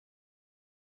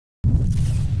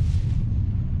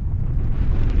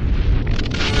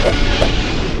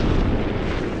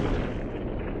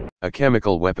A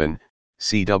chemical weapon,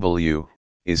 CW,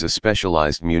 is a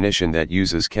specialized munition that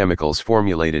uses chemicals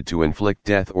formulated to inflict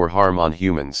death or harm on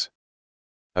humans.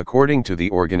 According to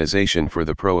the Organization for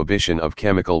the Prohibition of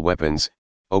Chemical Weapons,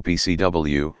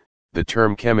 OPCW, the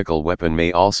term chemical weapon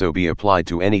may also be applied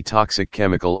to any toxic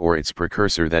chemical or its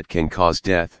precursor that can cause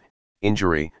death,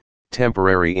 injury,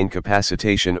 temporary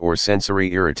incapacitation or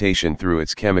sensory irritation through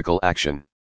its chemical action.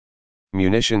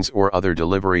 Munitions or other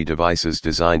delivery devices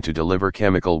designed to deliver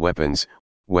chemical weapons,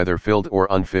 whether filled or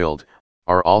unfilled,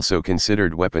 are also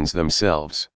considered weapons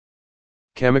themselves.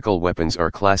 Chemical weapons are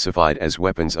classified as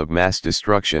weapons of mass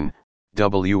destruction,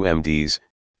 WMDs,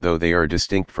 though they are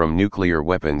distinct from nuclear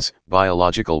weapons,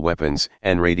 biological weapons,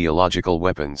 and radiological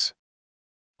weapons.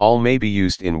 All may be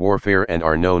used in warfare and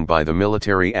are known by the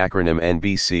military acronym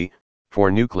NBC,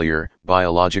 for nuclear,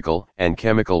 biological, and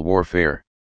chemical warfare.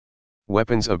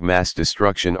 Weapons of mass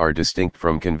destruction are distinct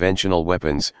from conventional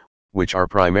weapons, which are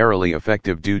primarily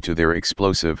effective due to their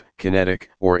explosive, kinetic,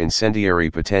 or incendiary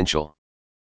potential.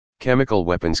 Chemical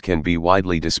weapons can be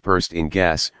widely dispersed in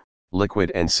gas,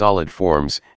 liquid and solid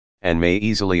forms, and may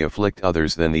easily afflict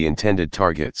others than the intended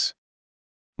targets.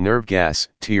 Nerve gas,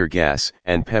 tear gas,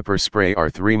 and pepper spray are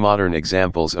three modern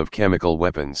examples of chemical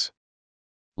weapons.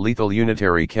 Lethal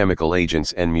unitary chemical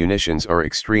agents and munitions are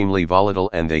extremely volatile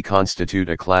and they constitute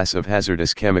a class of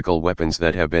hazardous chemical weapons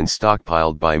that have been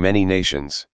stockpiled by many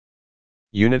nations.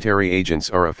 Unitary agents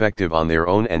are effective on their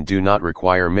own and do not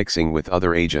require mixing with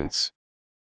other agents.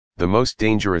 The most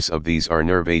dangerous of these are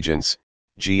nerve agents,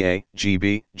 GA,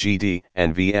 GB, GD,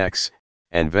 and VX,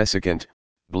 and vesicant,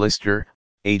 blister,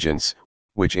 agents,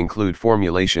 which include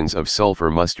formulations of sulfur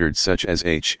mustards such as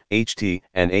H, HT,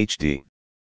 and HD.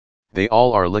 They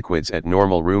all are liquids at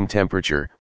normal room temperature,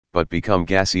 but become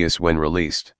gaseous when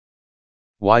released.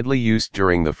 Widely used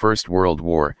during the First World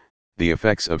War, the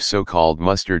effects of so-called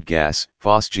mustard gas,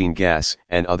 phosgene gas,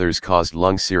 and others caused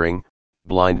lung searing,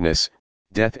 blindness,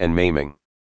 death and maiming.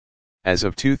 As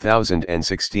of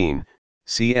 2016,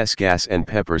 CS gas and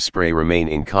pepper spray remain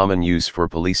in common use for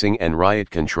policing and riot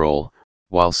control.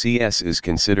 While CS is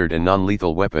considered a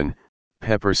non-lethal weapon,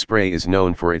 pepper spray is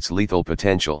known for its lethal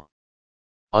potential.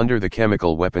 Under the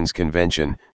Chemical Weapons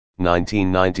Convention,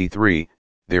 1993,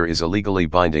 there is a legally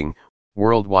binding,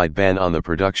 worldwide ban on the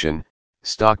production,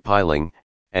 stockpiling,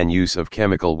 and use of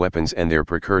chemical weapons and their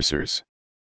precursors.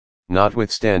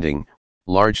 Notwithstanding,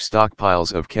 large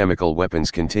stockpiles of chemical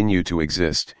weapons continue to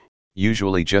exist,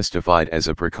 usually justified as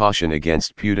a precaution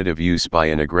against putative use by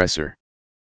an aggressor.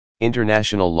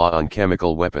 International law on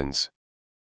chemical weapons.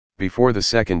 Before the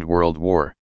Second World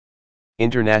War,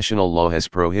 international law has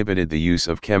prohibited the use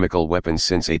of chemical weapons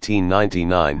since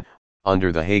 1899,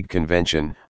 under the Hague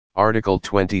Convention, Article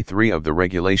 23 of the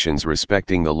regulations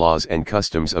respecting the laws and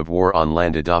customs of war on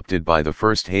land adopted by the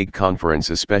First Hague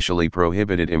Conference especially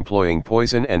prohibited employing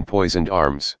poison and poisoned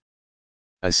arms.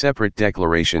 A separate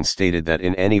declaration stated that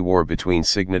in any war between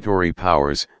signatory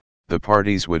powers, the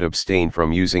parties would abstain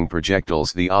from using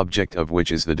projectiles the object of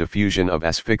which is the diffusion of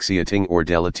asphyxiating or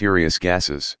deleterious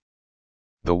gases.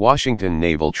 The Washington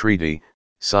Naval Treaty,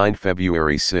 signed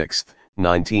February 6,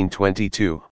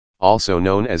 1922, also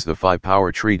known as the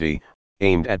Five-Power Treaty,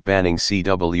 aimed at banning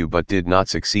CW but did not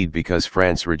succeed because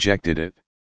France rejected it.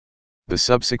 The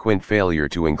subsequent failure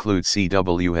to include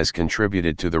CW has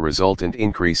contributed to the resultant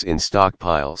increase in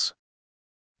stockpiles.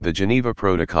 The Geneva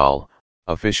Protocol,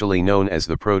 officially known as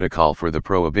the Protocol for the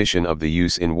Prohibition of the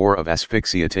Use in War of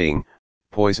Asphyxiating,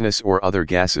 Poisonous or Other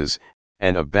Gases,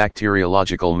 and of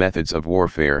Bacteriological Methods of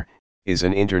Warfare, is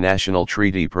an international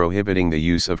treaty prohibiting the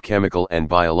use of chemical and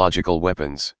biological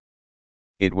weapons.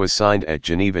 It was signed at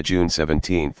Geneva June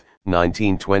 17,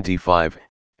 1925,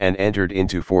 and entered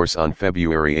into force on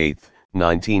February 8,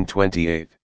 1928.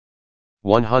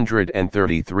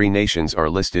 133 nations are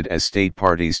listed as state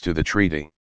parties to the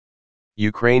treaty.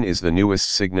 Ukraine is the newest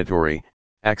signatory,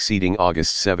 acceding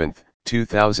August 7,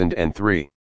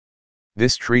 2003.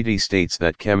 This treaty states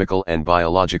that chemical and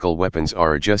biological weapons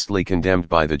are justly condemned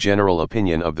by the general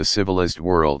opinion of the civilized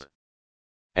world.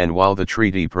 And while the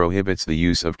treaty prohibits the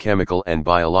use of chemical and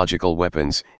biological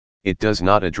weapons, it does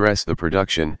not address the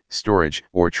production, storage,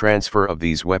 or transfer of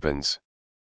these weapons.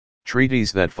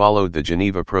 Treaties that followed the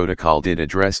Geneva Protocol did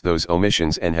address those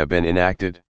omissions and have been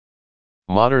enacted.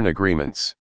 Modern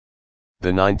agreements.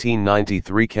 The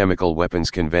 1993 Chemical Weapons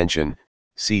Convention,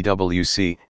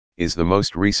 CWC, is the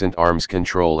most recent arms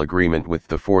control agreement with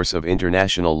the force of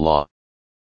international law.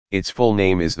 Its full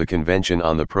name is the Convention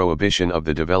on the Prohibition of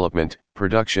the Development,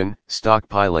 Production,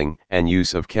 Stockpiling, and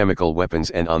Use of Chemical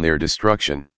Weapons and on their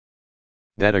Destruction.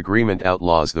 That agreement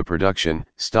outlaws the production,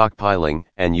 stockpiling,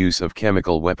 and use of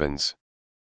chemical weapons.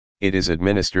 It is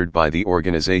administered by the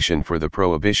Organization for the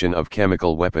Prohibition of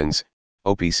Chemical Weapons,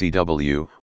 OPCW,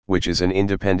 which is an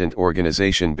independent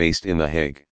organization based in The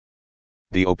Hague.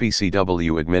 The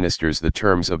OPCW administers the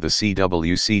terms of the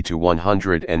CWC to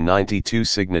 192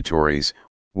 signatories,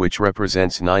 which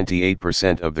represents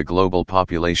 98% of the global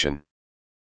population.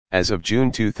 As of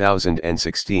June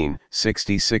 2016,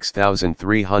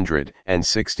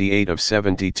 66,368 of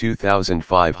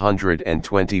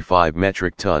 72,525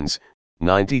 metric tons,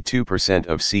 92%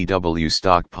 of CW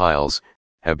stockpiles,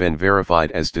 have been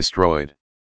verified as destroyed.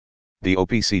 The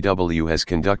OPCW has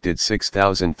conducted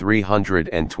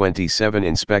 6,327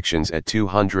 inspections at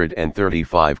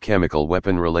 235 chemical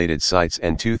weapon-related sites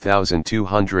and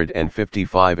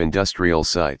 2,255 industrial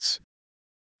sites.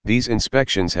 These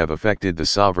inspections have affected the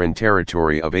sovereign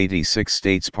territory of 86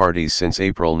 states parties since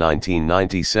April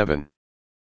 1997.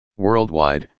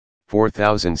 Worldwide,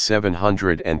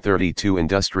 4,732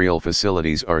 industrial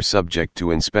facilities are subject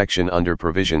to inspection under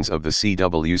provisions of the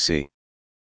CWC.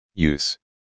 Use.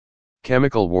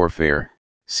 Chemical warfare,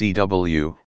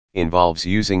 CW, involves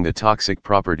using the toxic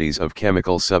properties of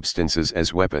chemical substances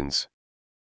as weapons.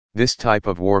 This type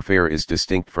of warfare is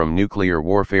distinct from nuclear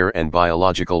warfare and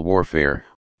biological warfare,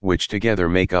 which together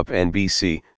make up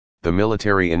NBC, the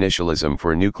military initialism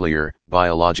for nuclear,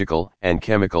 biological, and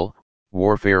chemical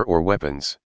warfare or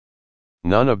weapons.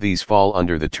 None of these fall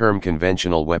under the term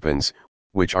conventional weapons,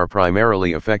 which are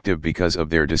primarily effective because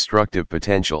of their destructive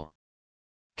potential.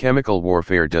 Chemical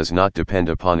warfare does not depend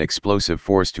upon explosive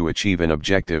force to achieve an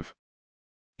objective.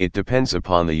 It depends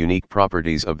upon the unique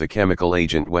properties of the chemical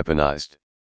agent weaponized.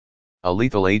 A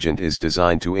lethal agent is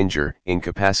designed to injure,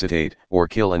 incapacitate, or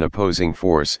kill an opposing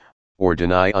force, or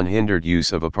deny unhindered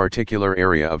use of a particular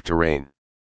area of terrain.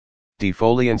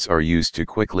 Defoliants are used to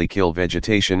quickly kill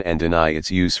vegetation and deny its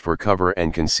use for cover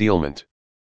and concealment.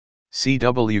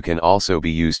 CW can also be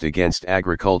used against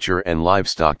agriculture and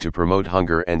livestock to promote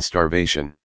hunger and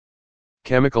starvation.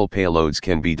 Chemical payloads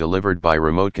can be delivered by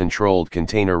remote-controlled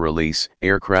container release,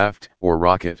 aircraft, or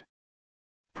rocket.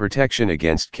 Protection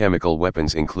against chemical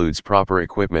weapons includes proper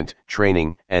equipment,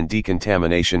 training, and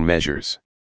decontamination measures.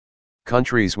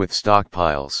 Countries with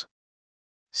stockpiles.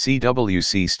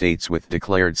 CWC states with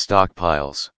declared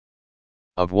stockpiles.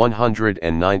 Of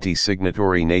 190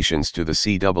 signatory nations to the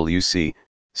CWC,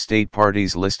 state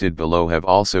parties listed below have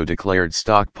also declared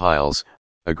stockpiles,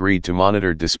 agreed to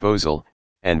monitor disposal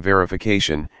and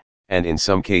verification, and in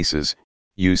some cases,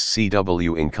 used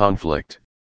CW in conflict.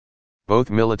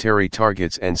 Both military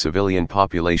targets and civilian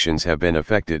populations have been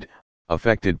affected.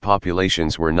 Affected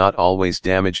populations were not always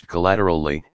damaged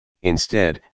collaterally,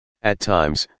 instead, at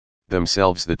times,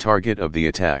 themselves the target of the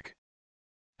attack.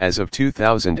 As of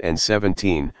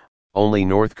 2017, only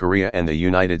North Korea and the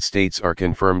United States are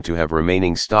confirmed to have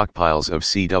remaining stockpiles of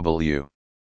CW.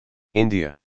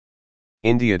 India.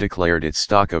 India declared its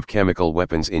stock of chemical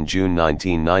weapons in June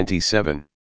 1997.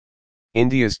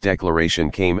 India's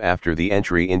declaration came after the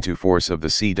entry into force of the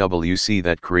CWC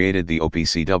that created the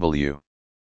OPCW.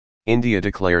 India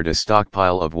declared a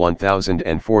stockpile of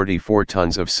 1,044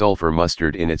 tons of sulfur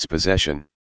mustard in its possession.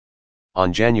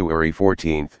 On January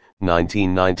 14,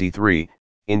 1993,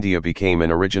 India became an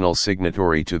original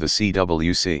signatory to the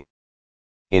CWC.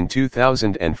 In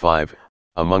 2005,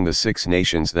 among the 6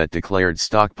 nations that declared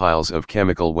stockpiles of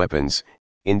chemical weapons,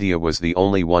 India was the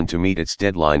only one to meet its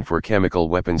deadline for chemical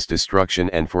weapons destruction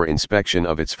and for inspection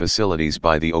of its facilities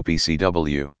by the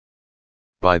OPCW.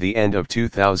 By the end of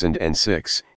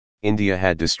 2006, India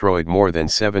had destroyed more than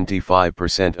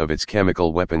 75% of its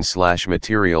chemical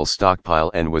weapons/material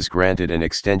stockpile and was granted an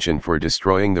extension for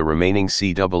destroying the remaining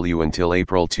CW until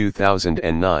April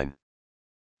 2009.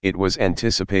 It was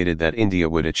anticipated that India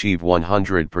would achieve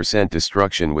 100%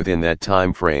 destruction within that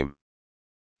time frame.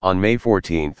 On May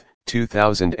 14,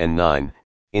 2009,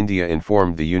 India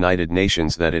informed the United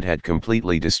Nations that it had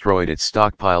completely destroyed its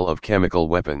stockpile of chemical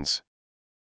weapons.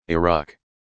 Iraq.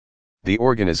 The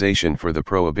Organization for the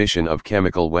Prohibition of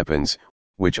Chemical Weapons,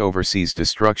 which oversees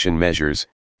destruction measures,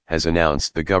 has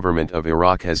announced the government of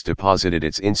Iraq has deposited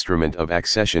its instrument of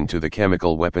accession to the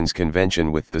Chemical Weapons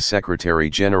Convention with the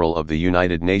Secretary-General of the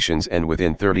United Nations, and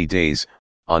within 30 days,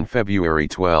 on February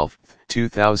 12,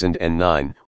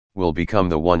 2009, will become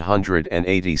the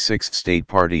 186th state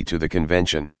party to the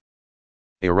convention.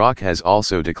 Iraq has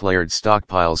also declared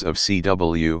stockpiles of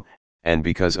CW, and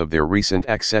because of their recent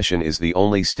accession is the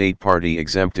only state party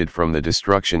exempted from the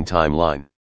destruction timeline.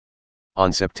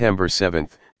 On September 7,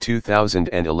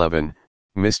 2011,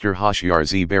 Mr. Hoshyar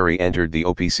Zebari entered the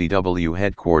OPCW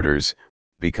headquarters,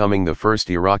 becoming the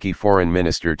first Iraqi foreign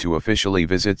minister to officially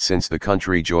visit since the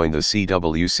country joined the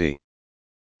CWC.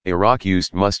 Iraq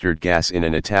used mustard gas in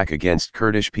an attack against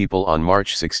Kurdish people on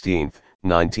March 16,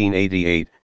 1988,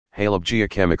 Halabja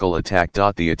chemical attack.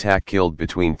 The attack killed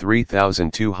between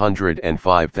 3,200 and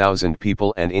 5,000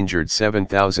 people and injured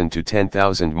 7,000 to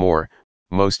 10,000 more,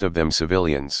 most of them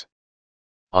civilians.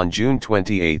 On June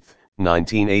 28,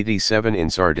 1987 in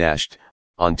Sardasht,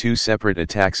 on two separate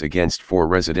attacks against four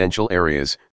residential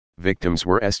areas, victims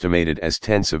were estimated as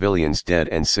 10 civilians dead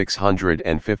and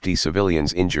 650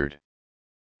 civilians injured.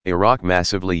 Iraq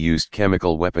massively used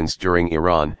chemical weapons during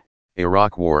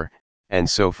Iran-Iraq War, and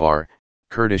so far,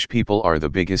 Kurdish people are the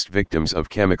biggest victims of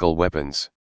chemical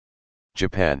weapons.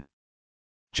 Japan.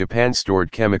 Japan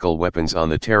stored chemical weapons on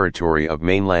the territory of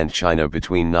mainland China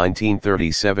between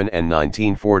 1937 and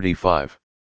 1945.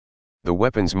 The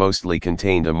weapons mostly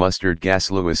contained a mustard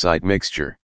gas Lewisite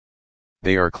mixture.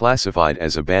 They are classified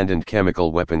as abandoned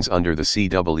chemical weapons under the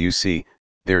CWC.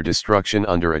 Their destruction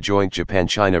under a joint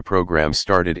Japan-China program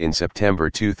started in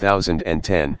September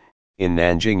 2010, in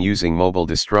Nanjing using mobile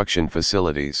destruction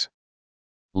facilities.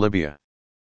 Libya.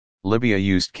 Libya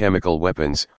used chemical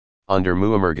weapons, under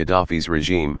Muammar Gaddafi's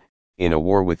regime, in a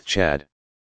war with Chad.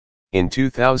 In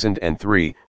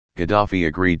 2003, Gaddafi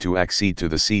agreed to accede to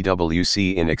the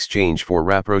CWC in exchange for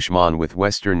rapprochement with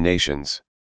Western nations.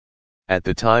 At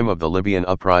the time of the Libyan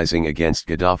uprising against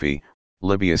Gaddafi,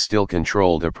 Libya still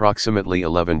controlled approximately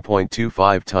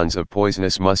 11.25 tons of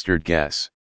poisonous mustard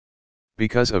gas.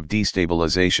 Because of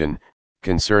destabilization,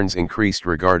 concerns increased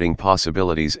regarding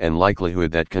possibilities and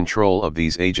likelihood that control of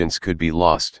these agents could be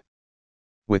lost.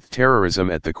 With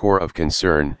terrorism at the core of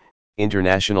concern,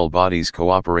 international bodies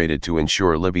cooperated to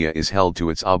ensure Libya is held to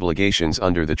its obligations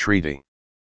under the treaty.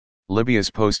 Libya's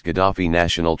post-Gaddafi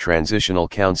National Transitional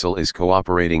Council is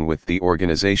cooperating with the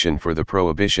Organization for the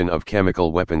Prohibition of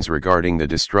Chemical Weapons regarding the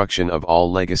destruction of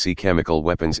all legacy chemical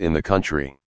weapons in the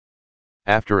country.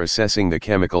 After assessing the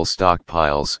chemical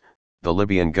stockpiles, the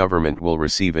Libyan government will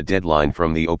receive a deadline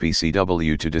from the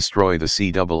OPCW to destroy the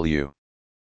CW.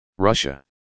 Russia.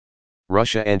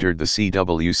 Russia entered the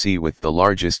CWC with the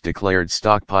largest declared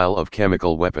stockpile of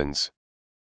chemical weapons.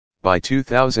 By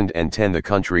 2010 the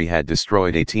country had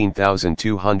destroyed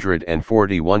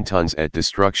 18,241 tons at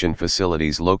destruction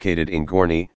facilities located in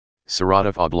Gorny,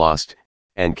 Saratov Oblast,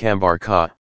 and Kambarka,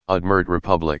 Udmurt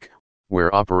Republic,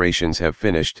 where operations have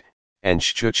finished, and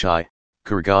Shchuchai,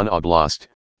 Kurgan Oblast,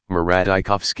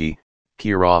 Muradaikovsky,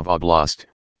 Kirov Oblast,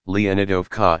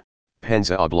 Leonidovka,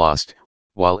 Penza Oblast,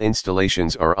 while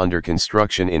installations are under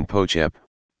construction in Pochep,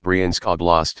 Bryansk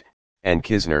Oblast, and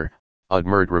Kisner,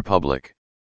 Udmurt Republic.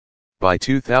 By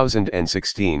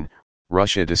 2016,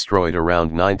 Russia destroyed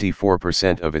around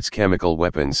 94% of its chemical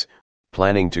weapons,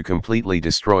 planning to completely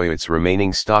destroy its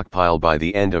remaining stockpile by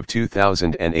the end of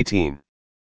 2018.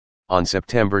 On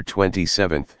September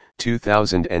 27,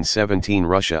 2017,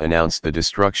 Russia announced the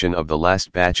destruction of the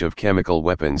last batch of chemical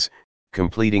weapons,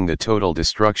 completing the total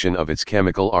destruction of its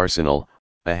chemical arsenal,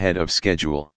 ahead of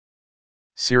schedule.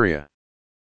 Syria.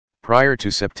 Prior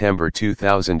to September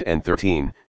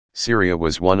 2013, Syria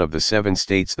was one of the 7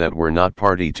 states that were not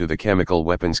party to the Chemical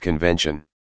Weapons Convention.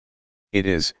 It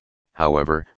is,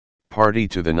 however, party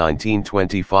to the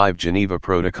 1925 Geneva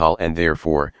Protocol and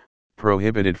therefore,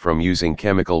 prohibited from using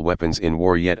chemical weapons in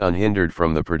war yet unhindered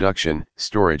from the production,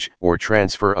 storage, or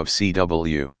transfer of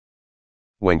CW.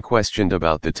 When questioned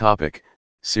about the topic,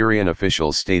 Syrian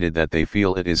officials stated that they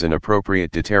feel it is an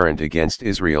appropriate deterrent against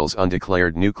Israel's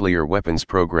undeclared nuclear weapons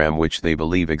program which they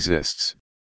believe exists.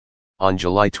 On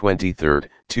July 23,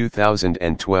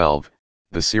 2012,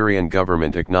 the Syrian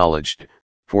government acknowledged,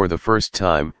 for the first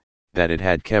time, that it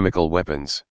had chemical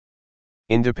weapons.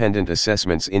 Independent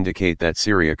assessments indicate that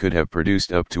Syria could have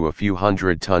produced up to a few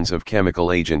hundred tons of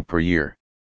chemical agent per year.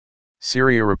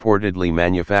 Syria reportedly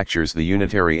manufactures the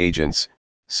unitary agents,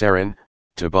 sarin,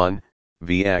 tabun,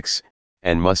 VX,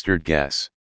 and mustard gas.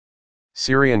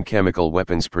 Syrian chemical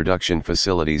weapons production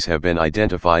facilities have been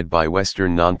identified by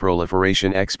Western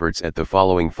non-proliferation experts at the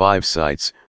following 5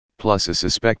 sites, plus a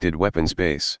suspected weapons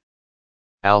base.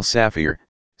 Al-Safir,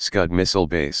 Scud missile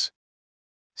base.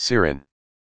 Sirin.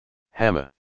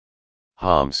 Hama.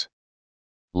 Homs.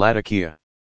 Latakia.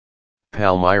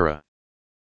 Palmyra.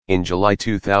 In July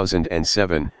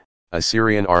 2007, a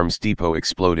Syrian arms depot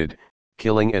exploded,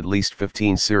 killing at least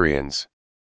 15 Syrians.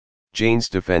 Jane's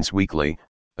Defense Weekly,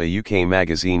 a UK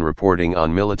magazine reporting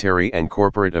on military and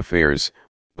corporate affairs,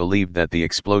 believed that the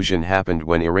explosion happened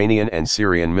when Iranian and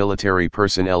Syrian military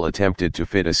personnel attempted to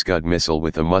fit a Scud missile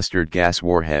with a mustard gas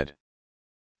warhead.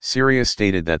 Syria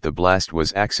stated that the blast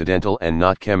was accidental and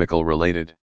not chemical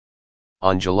related.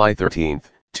 On July 13,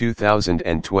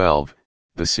 2012,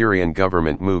 the Syrian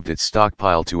government moved its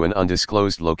stockpile to an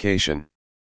undisclosed location.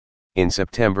 In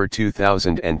September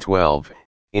 2012,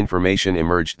 information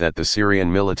emerged that the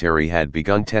Syrian military had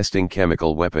begun testing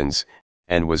chemical weapons,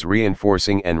 and was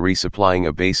reinforcing and resupplying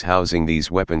a base housing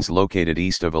these weapons located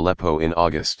east of Aleppo in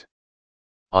August.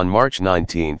 On March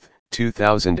 19,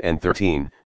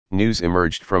 2013, news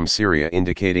emerged from Syria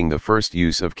indicating the first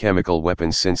use of chemical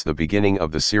weapons since the beginning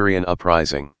of the Syrian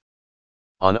uprising.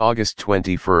 On August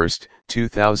 21,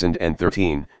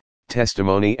 2013,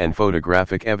 testimony and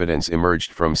photographic evidence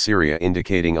emerged from Syria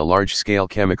indicating a large-scale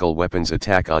chemical weapons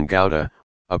attack on Ghouta,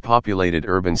 a populated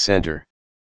urban center.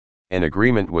 An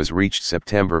agreement was reached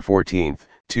September 14,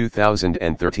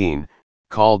 2013,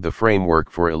 called the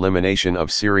Framework for Elimination of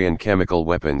Syrian Chemical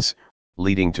Weapons,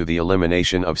 leading to the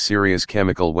elimination of Syria's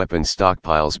chemical weapons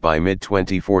stockpiles by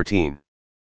mid-2014.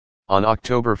 On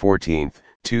October 14,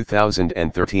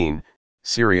 2013,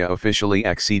 Syria officially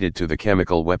acceded to the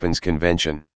Chemical Weapons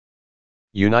Convention.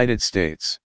 United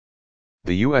States.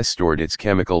 The U.S. stored its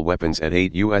chemical weapons at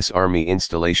 8 U.S. Army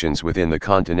installations within the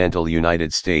continental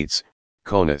United States,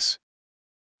 CONUS.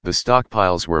 The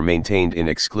stockpiles were maintained in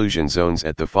exclusion zones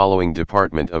at the following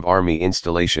Department of Army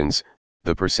installations.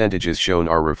 The percentages shown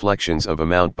are reflections of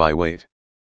amount by weight.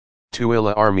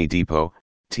 Tooele Army Depot,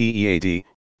 TEAD,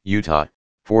 Utah,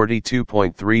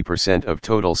 42.3% of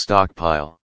total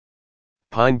stockpile.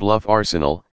 Pine Bluff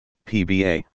Arsenal,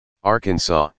 PBA,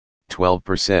 Arkansas,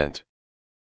 12%.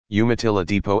 Umatilla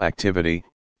Depot Activity,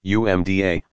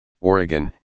 UMDA,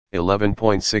 Oregon,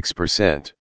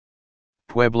 11.6%.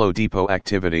 Pueblo Depot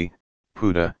Activity,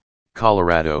 PUDA,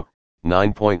 Colorado,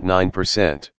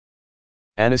 9.9%.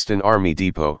 Anniston Army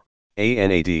Depot,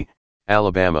 ANAD,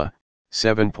 Alabama,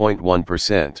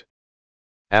 7.1%.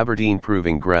 Aberdeen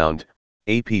Proving Ground,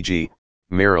 APG,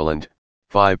 Maryland,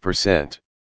 5%.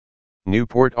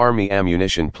 Newport Army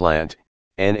Ammunition Plant,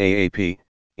 NAAP,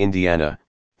 Indiana,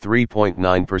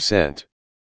 3.9%.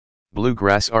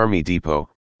 Bluegrass Army Depot,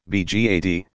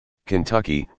 BGAD,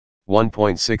 Kentucky,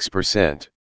 1.6%.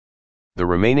 The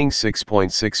remaining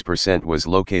 6.6% was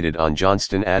located on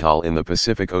Johnston Atoll in the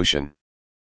Pacific Ocean.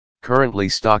 Currently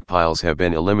stockpiles have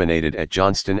been eliminated at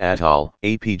Johnston Atoll,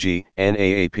 APG,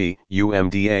 NAAP,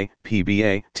 UMDA,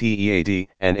 PBA, TEAD,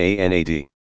 and ANAD.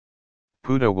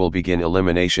 PUDA will begin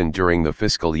elimination during the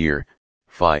fiscal year,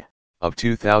 FY, of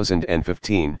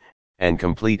 2015, and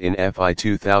complete in FY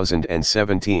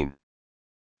 2017.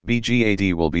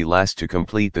 BGAD will be last to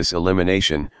complete this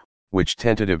elimination, which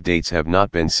tentative dates have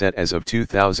not been set as of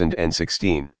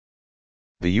 2016.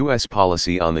 The U.S.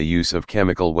 policy on the use of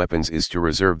chemical weapons is to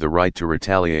reserve the right to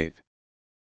retaliate.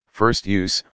 First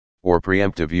use, or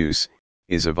preemptive use,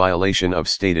 is a violation of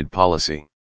stated policy.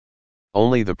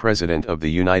 Only the President of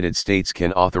the United States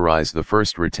can authorize the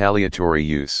first retaliatory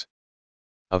use.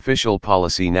 Official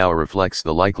policy now reflects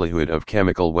the likelihood of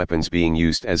chemical weapons being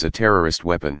used as a terrorist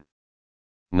weapon.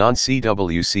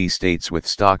 Non-CWC states with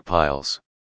stockpiles.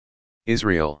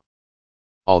 Israel.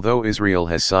 Although Israel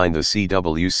has signed the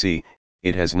CWC,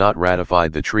 it has not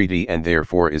ratified the treaty and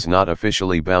therefore is not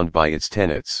officially bound by its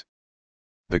tenets.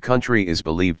 The country is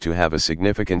believed to have a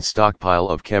significant stockpile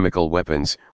of chemical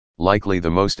weapons, likely the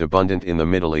most abundant in the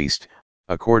Middle East,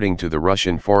 according to the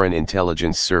Russian Foreign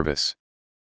Intelligence Service.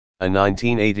 A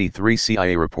 1983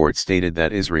 CIA report stated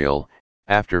that Israel,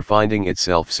 after finding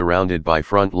itself surrounded by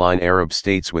frontline Arab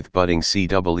states with budding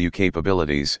CW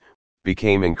capabilities,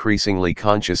 became increasingly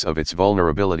conscious of its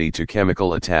vulnerability to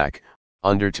chemical attack,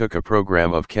 undertook a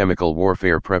program of chemical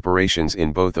warfare preparations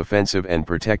in both offensive and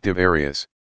protective areas.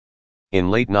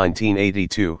 In late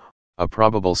 1982, a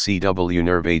probable CW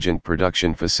nerve agent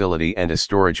production facility and a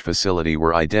storage facility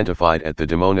were identified at the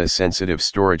Dimona sensitive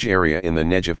storage area in the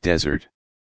Negev Desert.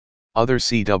 Other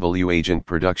CW agent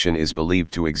production is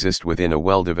believed to exist within a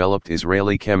well-developed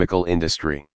Israeli chemical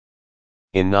industry.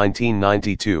 In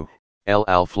 1992, El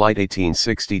Al Flight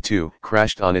 1862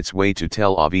 crashed on its way to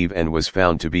Tel Aviv and was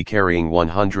found to be carrying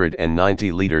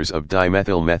 190 liters of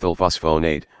dimethyl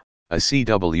methylphosphonate, a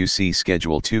CWC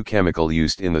Schedule II chemical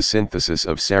used in the synthesis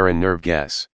of sarin nerve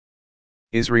gas.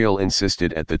 Israel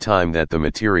insisted at the time that the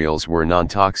materials were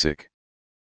non-toxic.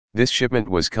 This shipment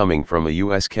was coming from a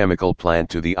U.S. chemical plant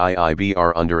to the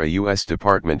IIBR under a U.S.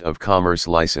 Department of Commerce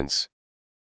license.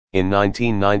 In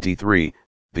 1993,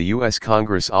 the U.S.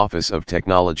 Congress Office of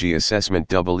Technology Assessment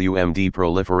WMD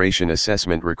Proliferation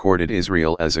Assessment recorded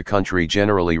Israel as a country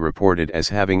generally reported as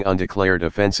having undeclared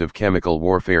offensive chemical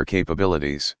warfare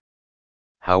capabilities.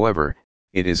 However,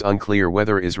 it is unclear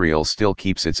whether Israel still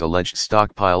keeps its alleged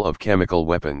stockpile of chemical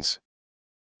weapons.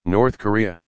 North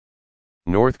Korea.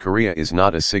 North Korea is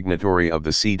not a signatory of the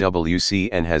CWC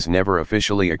and has never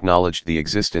officially acknowledged the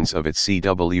existence of its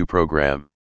CW program.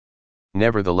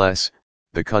 Nevertheless,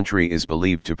 the country is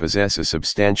believed to possess a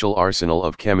substantial arsenal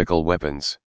of chemical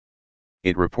weapons.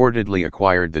 It reportedly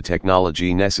acquired the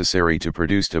technology necessary to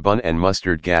produce tabun and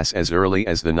mustard gas as early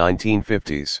as the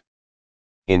 1950s.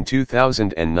 In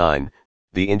 2009,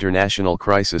 the International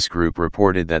Crisis Group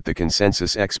reported that the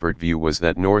consensus expert view was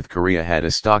that North Korea had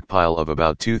a stockpile of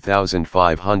about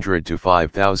 2,500 to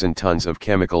 5,000 tons of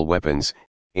chemical weapons,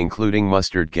 including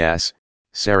mustard gas,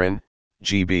 sarin,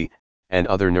 GB, and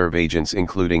other nerve agents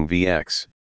including VX.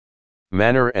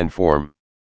 Manner and form.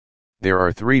 There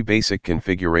are three basic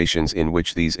configurations in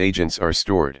which these agents are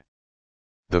stored.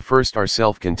 The first are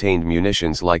self-contained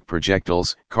munitions like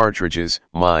projectiles, cartridges,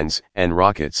 mines, and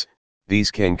rockets.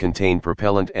 These can contain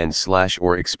propellant and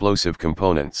or explosive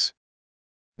components.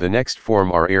 The next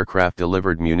form are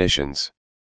aircraft-delivered munitions.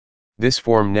 This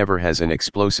form never has an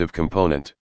explosive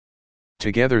component.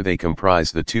 Together they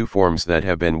comprise the two forms that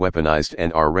have been weaponized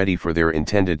and are ready for their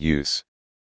intended use.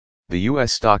 The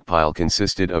U.S. stockpile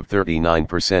consisted of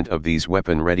 39% of these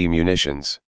weapon-ready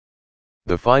munitions.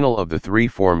 The final of the three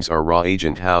forms are raw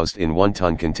agent housed in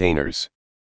 1-ton containers.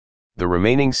 The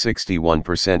remaining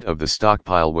 61% of the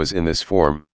stockpile was in this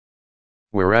form.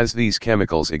 Whereas these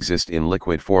chemicals exist in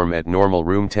liquid form at normal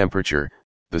room temperature,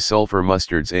 the sulfur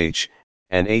mustards H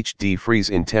and HD freeze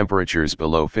in temperatures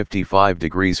below 55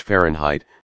 degrees Fahrenheit,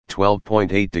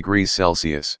 12.8 degrees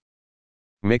Celsius.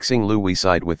 Mixing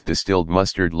Lewisite with distilled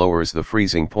mustard lowers the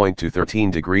freezing point to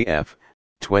 13 degree F,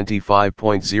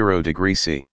 25.0 degree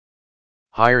C.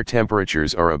 Higher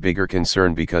temperatures are a bigger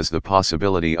concern because the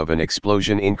possibility of an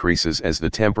explosion increases as the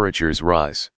temperatures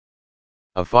rise.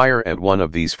 A fire at one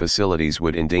of these facilities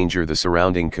would endanger the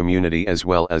surrounding community as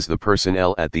well as the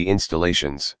personnel at the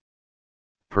installations.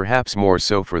 Perhaps more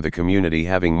so for the community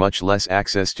having much less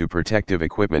access to protective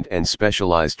equipment and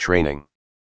specialized training.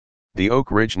 The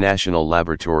Oak Ridge National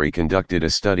Laboratory conducted a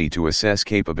study to assess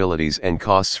capabilities and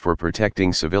costs for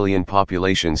protecting civilian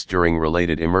populations during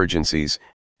related emergencies,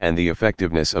 and the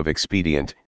effectiveness of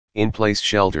expedient, in-place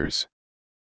shelters.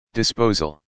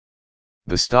 Disposal.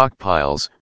 The stockpiles,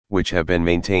 which have been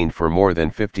maintained for more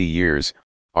than 50 years,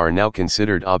 are now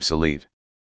considered obsolete.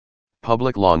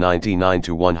 Public Law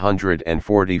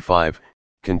 99-145,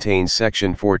 contains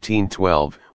Section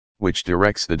 1412, which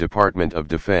directs the Department of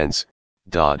Defense,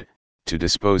 DOD, to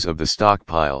dispose of the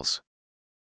stockpiles.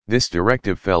 This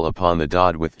directive fell upon the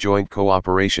DOD with joint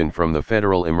cooperation from the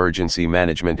Federal Emergency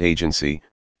Management Agency,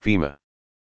 FEMA.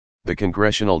 The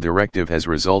congressional directive has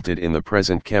resulted in the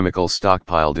present chemical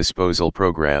stockpile disposal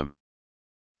program.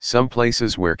 Some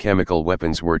places where chemical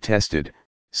weapons were tested,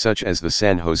 such as the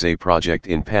San Jose project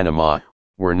in Panama,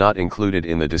 were not included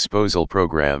in the disposal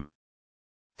program.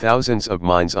 Thousands of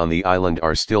mines on the island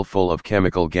are still full of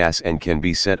chemical gas and can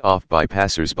be set off by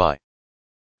passers-by.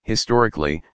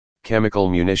 Historically, chemical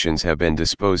munitions have been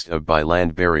disposed of by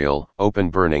land burial, open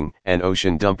burning, and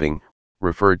ocean dumping,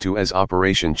 referred to as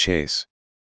Operation Chase.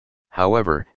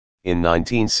 However, in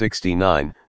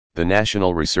 1969, the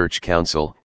National Research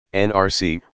Council,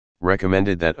 NRC,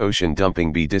 recommended that ocean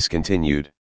dumping be discontinued.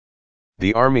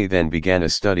 The Army then began a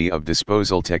study of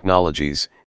disposal technologies,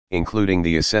 including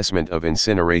the assessment of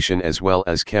incineration as well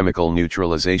as chemical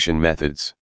neutralization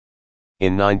methods.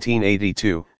 In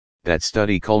 1982, that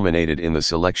study culminated in the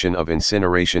selection of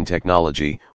incineration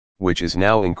technology, which is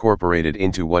now incorporated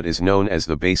into what is known as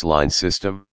the baseline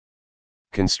system.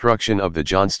 Construction of the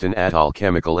Johnston Atoll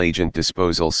Chemical Agent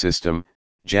Disposal System,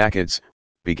 JACADS,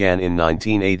 began in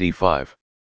 1985.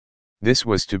 This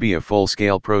was to be a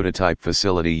full-scale prototype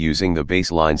facility using the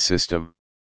baseline system.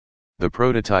 The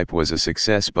prototype was a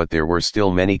success, but there were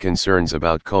still many concerns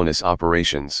about CONUS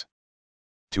operations.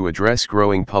 To address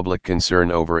growing public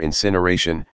concern over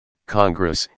incineration,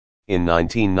 Congress, in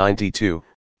 1992,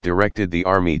 directed the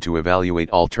Army to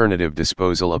evaluate alternative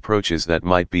disposal approaches that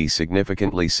might be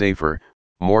significantly safer,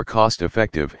 more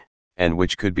cost-effective, and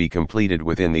which could be completed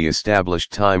within the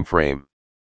established time frame.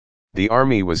 The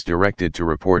Army was directed to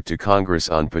report to Congress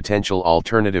on potential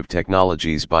alternative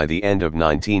technologies by the end of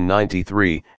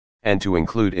 1993, and to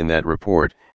include in that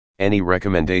report any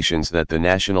recommendations that the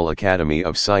National Academy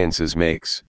of Sciences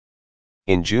makes.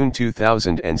 In June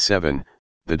 2007,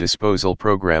 the disposal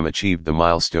program achieved the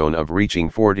milestone of reaching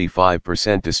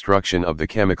 45% destruction of the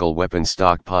chemical weapon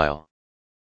stockpile.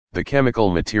 The Chemical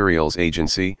Materials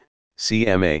Agency,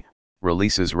 CMA,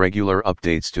 releases regular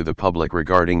updates to the public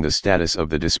regarding the status of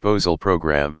the disposal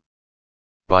program.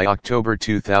 By October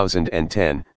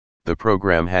 2010, the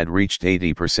program had reached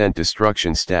 80%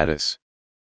 destruction status.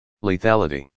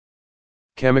 Lethality.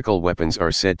 Chemical weapons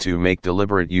are said to make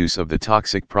deliberate use of the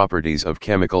toxic properties of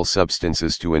chemical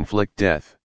substances to inflict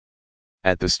death.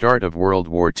 At the start of World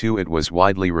War II, it was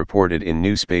widely reported in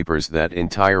newspapers that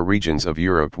entire regions of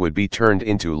Europe would be turned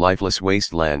into lifeless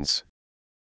wastelands.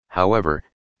 However,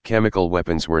 chemical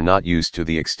weapons were not used to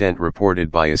the extent reported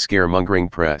by a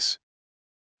scaremongering press.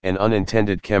 An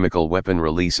unintended chemical weapon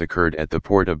release occurred at the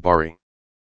port of Bari.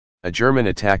 A German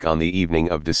attack on the evening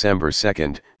of December 2,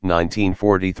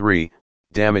 1943,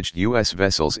 damaged U.S.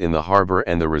 vessels in the harbor,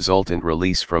 and the resultant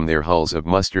release from their hulls of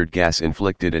mustard gas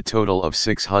inflicted a total of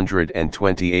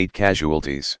 628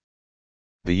 casualties.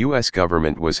 The U.S.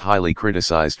 government was highly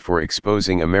criticized for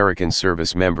exposing American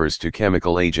service members to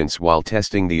chemical agents while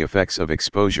testing the effects of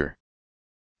exposure.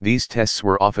 These tests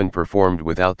were often performed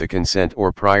without the consent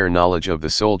or prior knowledge of the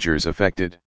soldiers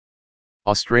affected.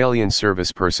 Australian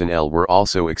service personnel were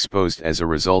also exposed as a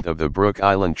result of the Brooke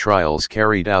Island trials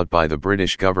carried out by the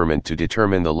British government to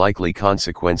determine the likely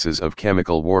consequences of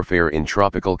chemical warfare in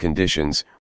tropical conditions.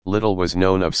 Little was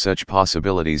known of such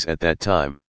possibilities at that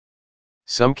time.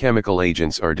 Some chemical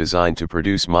agents are designed to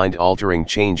produce mind-altering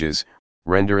changes,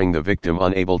 rendering the victim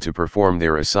unable to perform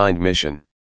their assigned mission.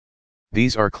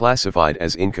 These are classified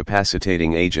as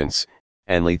incapacitating agents,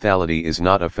 and lethality is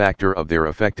not a factor of their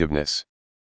effectiveness.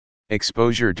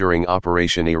 Exposure during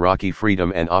Operation Iraqi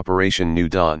Freedom and Operation New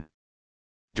Dawn.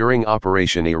 During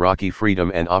Operation Iraqi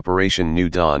Freedom and Operation New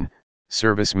Dawn,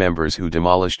 service members who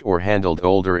demolished or handled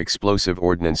older explosive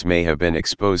ordnance may have been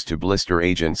exposed to blister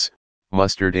agents,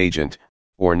 mustard agent,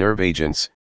 or nerve agents,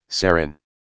 sarin.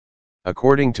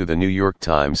 According to the New York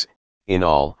Times, in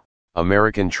all,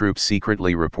 American troops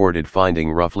secretly reported finding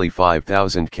roughly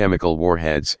 5,000 chemical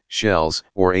warheads, shells,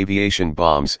 or aviation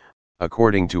bombs.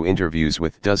 According to interviews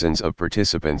with dozens of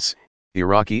participants,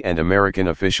 Iraqi and American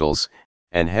officials,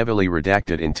 and heavily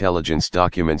redacted intelligence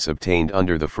documents obtained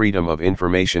under the Freedom of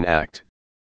Information Act.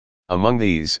 Among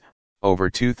these,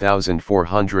 over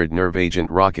 2,400 nerve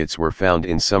agent rockets were found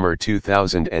in summer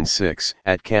 2006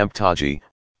 at Camp Taji,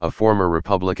 a former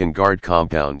Republican Guard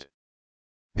compound.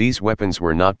 These weapons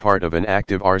were not part of an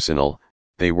active arsenal,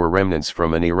 they were remnants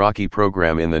from an Iraqi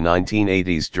program in the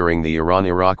 1980s during the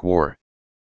Iran-Iraq War.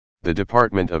 The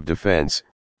Department of Defense,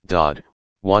 DoD,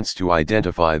 wants to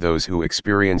identify those who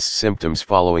experienced symptoms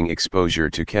following exposure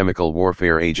to chemical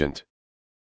warfare agent.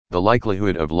 The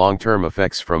likelihood of long-term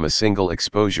effects from a single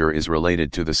exposure is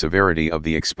related to the severity of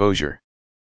the exposure.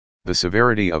 The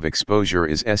severity of exposure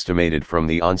is estimated from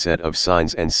the onset of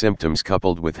signs and symptoms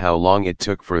coupled with how long it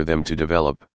took for them to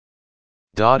develop.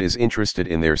 DoD is interested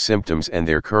in their symptoms and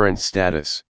their current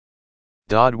status.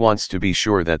 DoD wants to be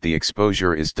sure that the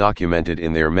exposure is documented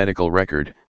in their medical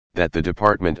record, that the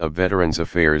Department of Veterans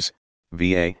Affairs,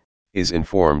 VA, is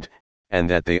informed, and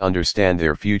that they understand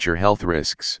their future health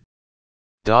risks.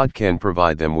 DoD can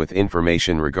provide them with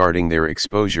information regarding their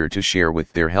exposure to share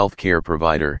with their healthcare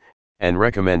provider, and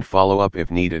recommend follow-up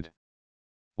if needed.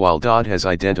 While DoD has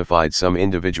identified some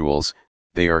individuals,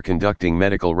 they are conducting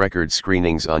medical record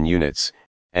screenings on units,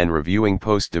 and reviewing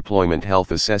post-deployment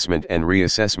health assessment and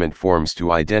reassessment forms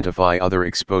to identify other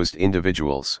exposed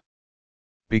individuals.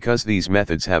 Because these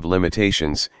methods have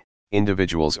limitations,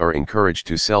 individuals are encouraged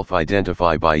to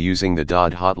self-identify by using the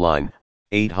DoD hotline,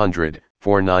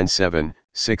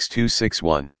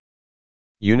 800-497-6261.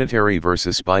 Unitary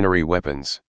versus binary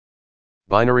weapons.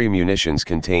 Binary munitions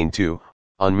contain two,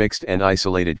 unmixed and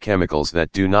isolated chemicals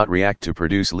that do not react to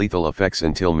produce lethal effects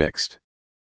until mixed.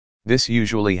 This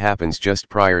usually happens just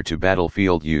prior to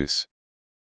battlefield use.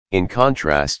 In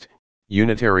contrast,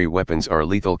 unitary weapons are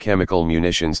lethal chemical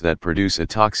munitions that produce a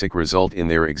toxic result in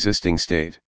their existing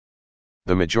state.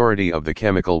 The majority of the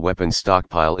chemical weapon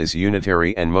stockpile is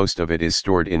unitary, and most of it is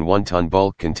stored in 1-ton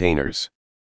bulk containers.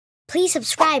 Please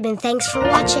subscribe and thanks for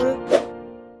watching.